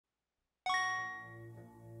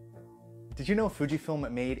Did you know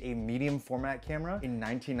Fujifilm made a medium format camera in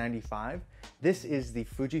 1995? This is the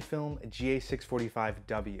Fujifilm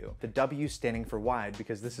GA645W. The W standing for wide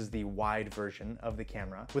because this is the wide version of the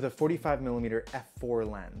camera with a 45mm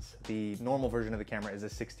f4 lens. The normal version of the camera is a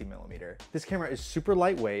 60mm. This camera is super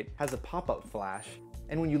lightweight, has a pop-up flash,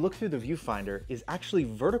 and when you look through the viewfinder, is actually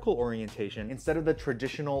vertical orientation instead of the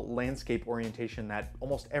traditional landscape orientation that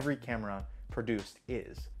almost every camera produced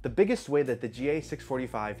is. The biggest way that the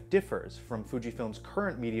GA645 differs from Fujifilm's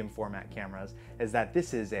current medium format cameras is that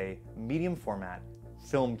this is a medium format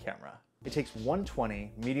film camera. It takes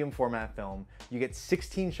 120 medium format film, you get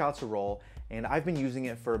 16 shots a roll, and I've been using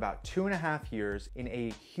it for about 2.5 years in a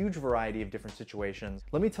huge variety of different situations.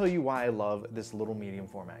 Let me tell you why I love this little medium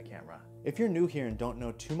format camera. If you're new here and don't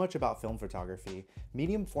know too much about film photography,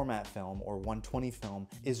 medium format film, or 120 film,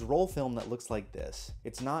 is roll film that looks like this.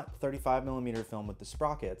 It's not 35mm film with the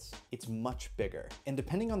sprockets, it's much bigger. And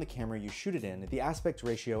depending on the camera you shoot it in, the aspect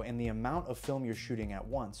ratio and the amount of film you're shooting at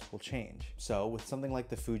once will change. So with something like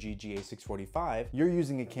the Fuji GA645, you're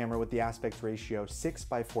using a camera with the aspect ratio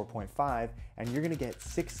 6:4.5, and you're gonna get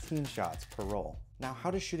 16 shots per roll. Now,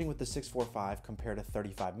 how does shooting with the 645 compare to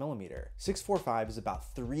 35mm? 645 is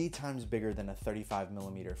about 3 times bigger than a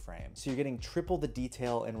 35mm frame. So you're getting triple the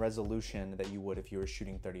detail and resolution that you would if you were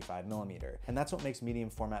shooting 35mm. And that's what makes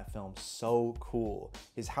medium format film so cool,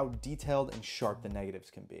 is how detailed and sharp the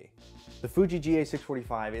negatives can be. The Fuji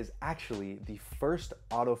GA645 is actually the first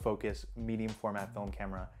autofocus medium format film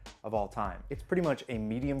camera of all time. It's pretty much a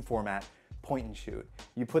medium format point and shoot.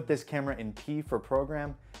 You put this camera in P for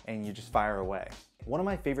program and you just fire away. One of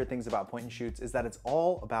my favorite things about point and shoots is that it's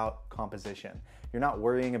all about composition. You're not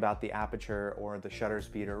worrying about the aperture or the shutter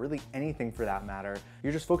speed or really anything for that matter.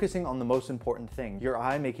 You're just focusing on the most important thing, your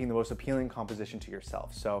eye making the most appealing composition to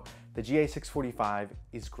yourself. So the GA645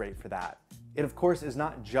 is great for that. It of course is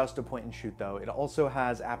not just a point and shoot though. It also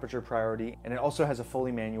has aperture priority, and it also has a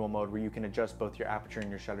fully manual mode where you can adjust both your aperture and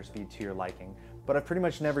your shutter speed to your liking. But I've pretty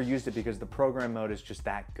much never used it because the program mode is just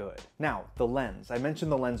that good. Now, the lens. I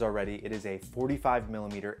mentioned the lens already. It is a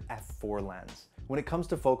 45mm f4 lens. When it comes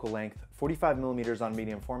to focal length, 45mm on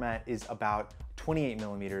medium format is about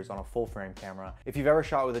 28mm on a full frame camera. If you've ever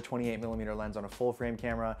shot with a 28mm lens on a full frame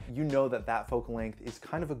camera, you know that that focal length is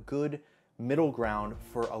kind of a good middle ground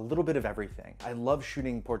for a little bit of everything. I love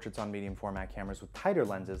shooting portraits on medium format cameras with tighter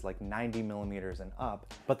lenses like 90mm and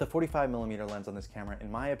up, but the 45mm lens on this camera, in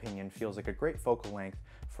my opinion, feels like a great focal length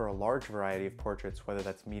for a large variety of portraits, whether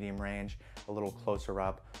that's medium range, a little closer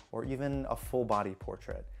up, or even a full body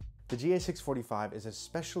portrait. The GA645 is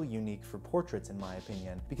especially unique for portraits in my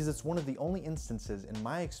opinion because it's one of the only instances in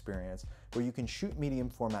my experience where you can shoot medium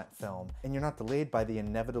format film and you're not delayed by the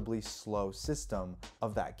inevitably slow system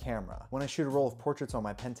of that camera. When I shoot a roll of portraits on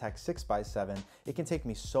my Pentax 6x7, it can take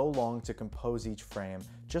me so long to compose each frame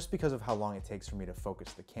just because of how long it takes for me to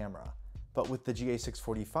focus the camera. But with the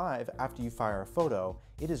GA645, after you fire a photo,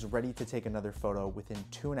 it is ready to take another photo within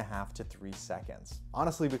 2.5 to 3 seconds.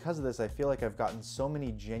 Honestly, because of this, I feel like I've gotten so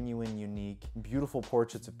many genuine, unique, beautiful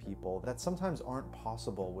portraits of people that sometimes aren't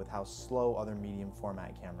possible with how slow other medium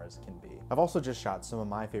format cameras can be. I've also just shot some of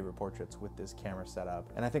my favorite portraits with this camera setup,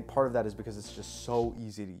 and I think part of that is because it's just so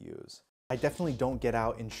easy to use. I definitely don't get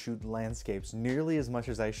out and shoot landscapes nearly as much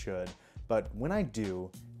as I should, but when I do,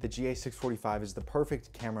 the GA645 is the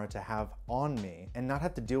perfect camera to have on me and not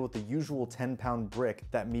have to deal with the usual 10-pound brick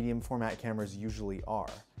that medium format cameras usually are.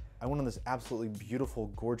 I went on this absolutely beautiful,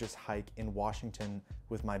 gorgeous hike in Washington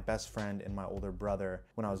with my best friend and my older brother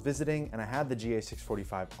when I was visiting, and I had the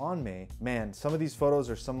GA645 on me. Man, some of these photos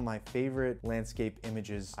are some of my favorite landscape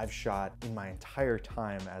images I've shot in my entire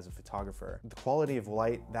time as a photographer. The quality of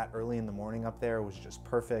light that early in the morning up there was just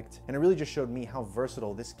perfect, and it really just showed me how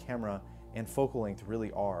versatile this camera and focal length really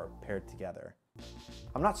are paired together.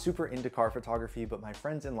 I'm not super into car photography, but my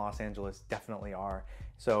friends in Los Angeles definitely are.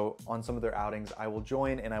 So on some of their outings, I will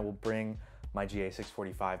join and I will bring my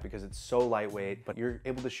GA645 because it's so lightweight, but you're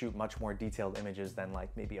able to shoot much more detailed images than like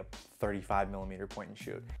maybe a 35mm point and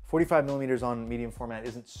shoot. 45mm on medium format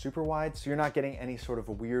isn't super wide, so you're not getting any sort of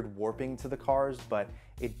weird warping to the cars, but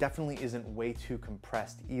it definitely isn't way too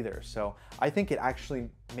compressed either. So I think it actually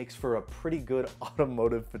makes for a pretty good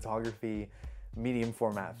automotive photography medium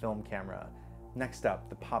format film camera. Next up,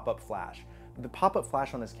 the pop-up flash. The pop-up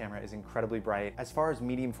flash on this camera is incredibly bright. As far as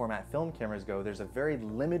medium format film cameras go, there's a very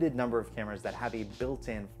limited number of cameras that have a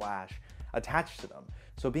built-in flash attached to them.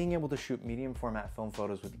 So being able to shoot medium format film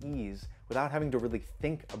photos with ease without having to really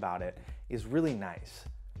think about it is really nice.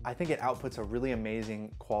 I think it outputs a really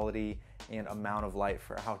amazing quality and amount of light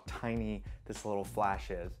for how tiny this little flash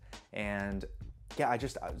is. And yeah,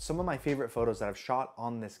 some of my favorite photos that I've shot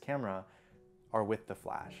on this camera are with the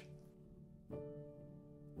flash.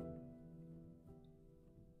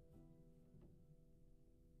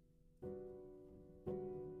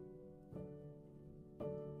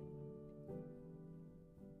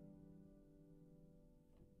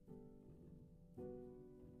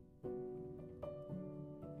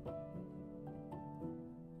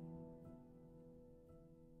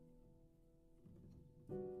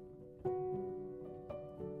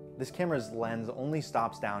 This camera's lens only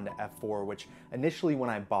stops down to f4, which initially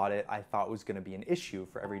when I bought it, I thought was gonna be an issue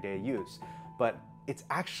for everyday use, but it's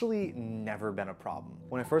actually never been a problem.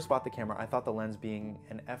 When I first bought the camera, I thought the lens being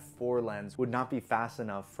an f4 lens would not be fast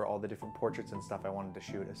enough for all the different portraits and stuff I wanted to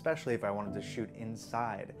shoot, especially if I wanted to shoot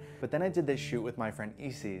inside. But then I did this shoot with my friend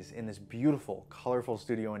Isis in this beautiful, colorful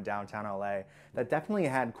studio in downtown LA that definitely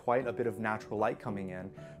had quite a bit of natural light coming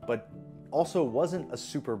in, but also wasn't a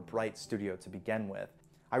super bright studio to begin with.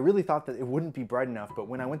 I really thought that it wouldn't be bright enough, but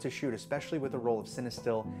when I went to shoot, especially with a roll of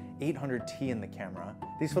Cinestill 800T in the camera,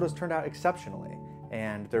 these photos turned out exceptionally,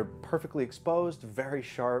 and they're perfectly exposed, very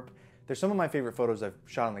sharp. They're some of my favorite photos I've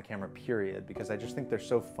shot on the camera, period, because I just think they're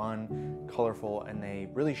so fun, colorful, and they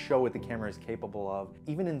really show what the camera is capable of,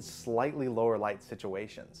 even in slightly lower light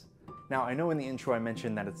situations. Now, I know in the intro I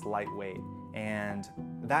mentioned that it's lightweight, and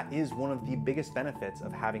that is one of the biggest benefits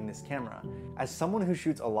of having this camera. As someone who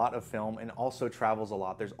shoots a lot of film and also travels a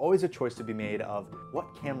lot, there's always a choice to be made of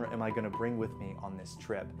what camera am I going to bring with me on this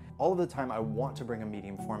trip. All of the time I want to bring a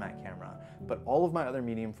medium format camera, but all of my other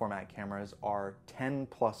medium format cameras are 10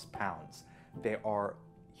 plus pounds. They are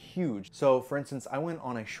huge. So for instance, I went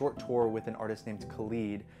on a short tour with an artist named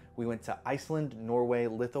Khalid. We went to Iceland, Norway,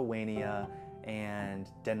 Lithuania, and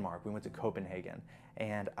Denmark. We went to Copenhagen,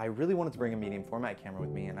 and I really wanted to bring a medium format camera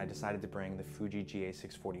with me, and I decided to bring the Fuji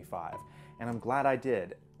GA645. And I'm glad I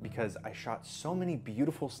did, because I shot so many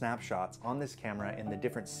beautiful snapshots on this camera in the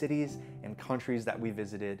different cities and countries that we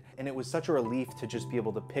visited, and it was such a relief to just be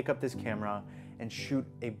able to pick up this camera and shoot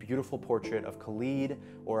a beautiful portrait of Khalid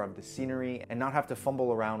or of the scenery and not have to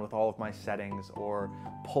fumble around with all of my settings or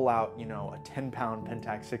pull out, you know, a 10-pound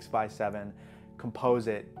Pentax 6x7, compose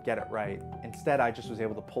it, get it right. Instead, I just was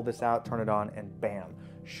able to pull this out, turn it on, and bam,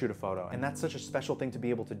 shoot a photo. And that's such a special thing to be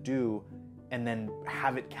able to do and then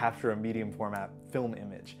have it capture a medium format film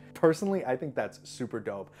image. Personally, I think that's super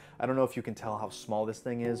dope. I don't know if you can tell how small this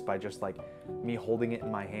thing is by just like me holding it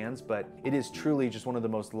in my hands, but it is truly just one of the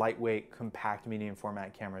most lightweight, compact medium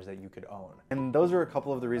format cameras that you could own. And those are a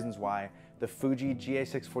couple of the reasons why the Fuji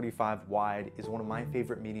GA645 wide is one of my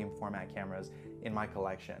favorite medium format cameras in my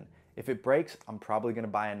collection. If it breaks, I'm probably gonna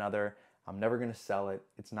buy another. I'm never gonna sell it.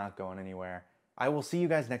 It's not going anywhere. I will see you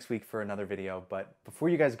guys next week for another video, but before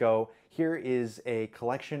you guys go, here is a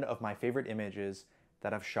collection of my favorite images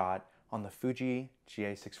that I've shot on the Fuji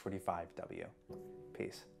GA645W.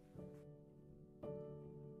 Peace.